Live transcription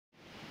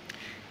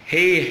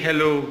Hey,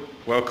 hello,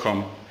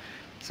 welcome.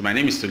 So my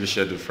name is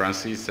Tolusegun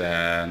Francis,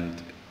 and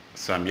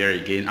so I'm here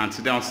again. And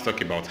today I want to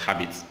talk about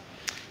habits.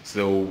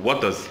 So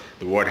what does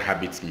the word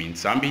habit mean?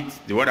 So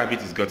the word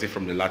habit is gotten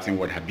from the Latin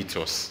word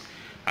habitus,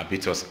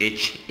 habitus,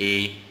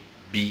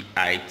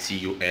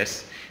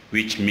 Habitus,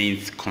 which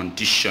means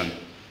condition.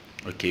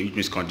 Okay, which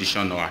means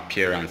condition or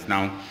appearance.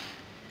 Now,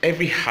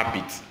 every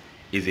habit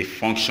is a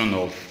function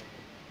of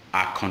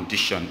our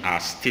condition, our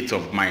state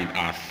of mind,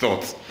 our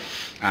thoughts,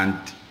 and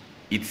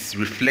it's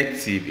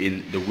reflective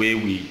in the way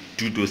we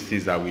do those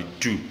things that we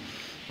do.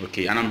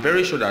 Okay, and I'm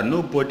very sure that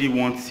nobody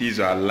wants his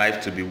or her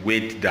life to be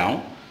weighed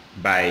down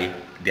by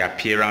the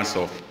appearance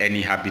of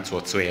any habit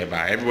whatsoever.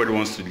 Everybody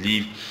wants to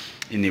live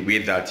in a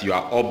way that you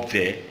are up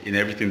there in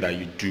everything that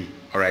you do.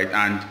 All right,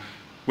 and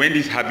when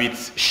these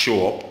habits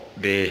show up,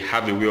 they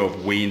have a way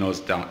of weighing us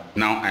down.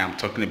 Now I am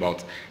talking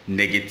about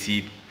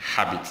negative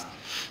habits.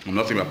 I'm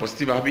not talking about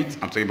positive habits,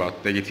 I'm talking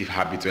about negative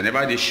habits.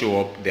 Whenever they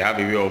show up, they have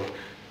a way of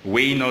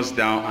weighing us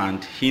down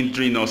and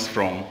hindering us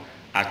from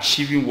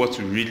achieving what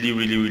we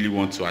really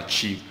want to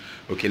achieve.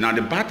 Okay, now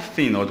the bad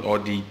thing or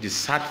the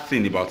sad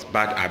thing about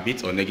bad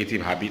habits or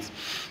negative habits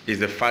is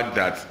the fact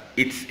that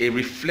it's a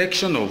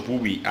reflection of who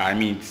we are. I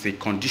mean, it's a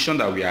condition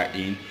that we are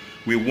in.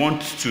 We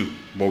want to,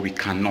 but we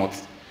cannot.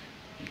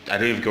 I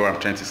don't even get what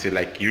I'm trying to say.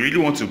 Like, you really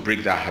want to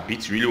break that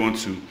habit, you really want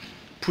to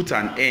put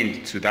an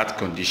end to that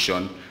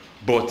condition,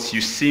 but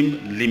you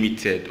seem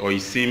limited or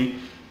you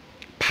seem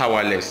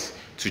powerless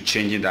to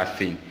changing that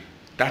thing.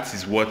 That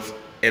is what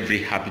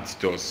every habit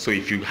does. So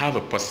if you have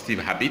a positive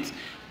habit,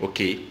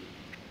 okay,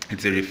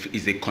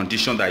 it's a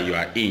condition that you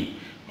are in,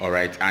 all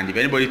right? And if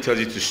anybody tells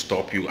you to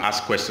stop, you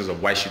ask questions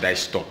of why should I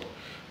stop?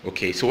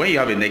 Okay, so when you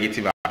have a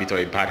negative habit or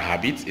a bad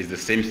habit, it's the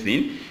same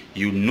thing.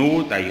 You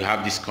know that you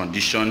have this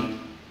condition.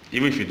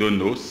 Even if you don't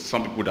know,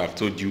 some people would have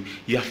told you,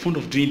 you are fond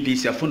of doing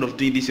this, you're fond of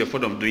doing this, you're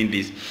fond of doing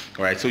this.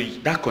 All right, so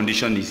that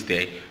condition is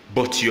there,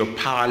 but you're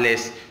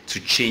powerless to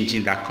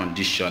changing that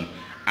condition.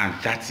 And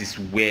that is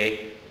where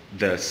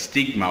the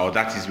stigma, or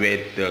that is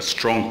where the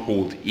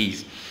stronghold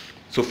is.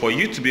 So for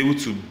you to be able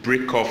to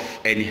break off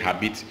any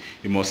habit,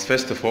 you must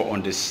first of all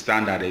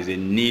understand that there's a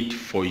need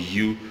for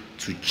you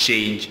to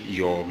change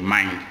your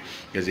mind.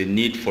 There's a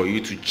need for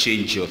you to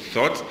change your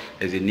thoughts.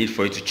 There's a need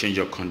for you to change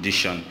your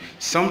condition.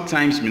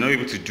 Sometimes you may not be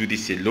able to do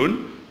this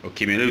alone.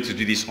 Okay, you may not be able to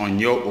do this on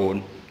your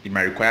own. It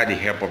might require the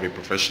help of a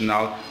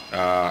professional,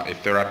 a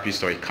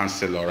therapist or a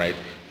counselor, right?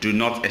 Do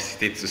not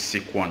hesitate to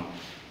seek one.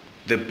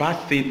 The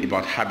bad thing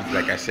about habits,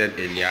 like I said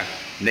earlier,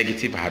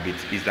 negative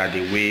habits, is that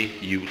they weigh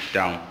you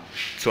down.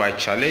 So I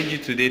challenge you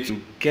today to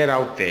get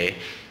out there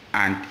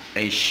and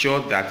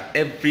ensure that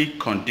every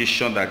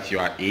condition that you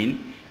are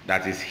in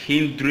that is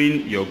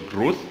hindering your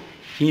growth,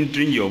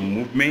 hindering your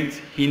movement,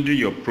 hindering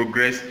your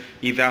progress,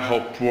 either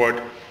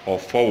upward or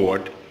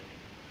forward,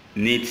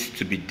 needs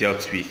to be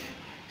dealt with.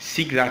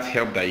 Seek that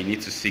help that you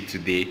need to seek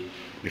today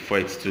before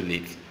it's too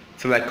late.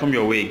 Till I come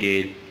your way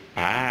again,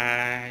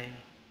 bye.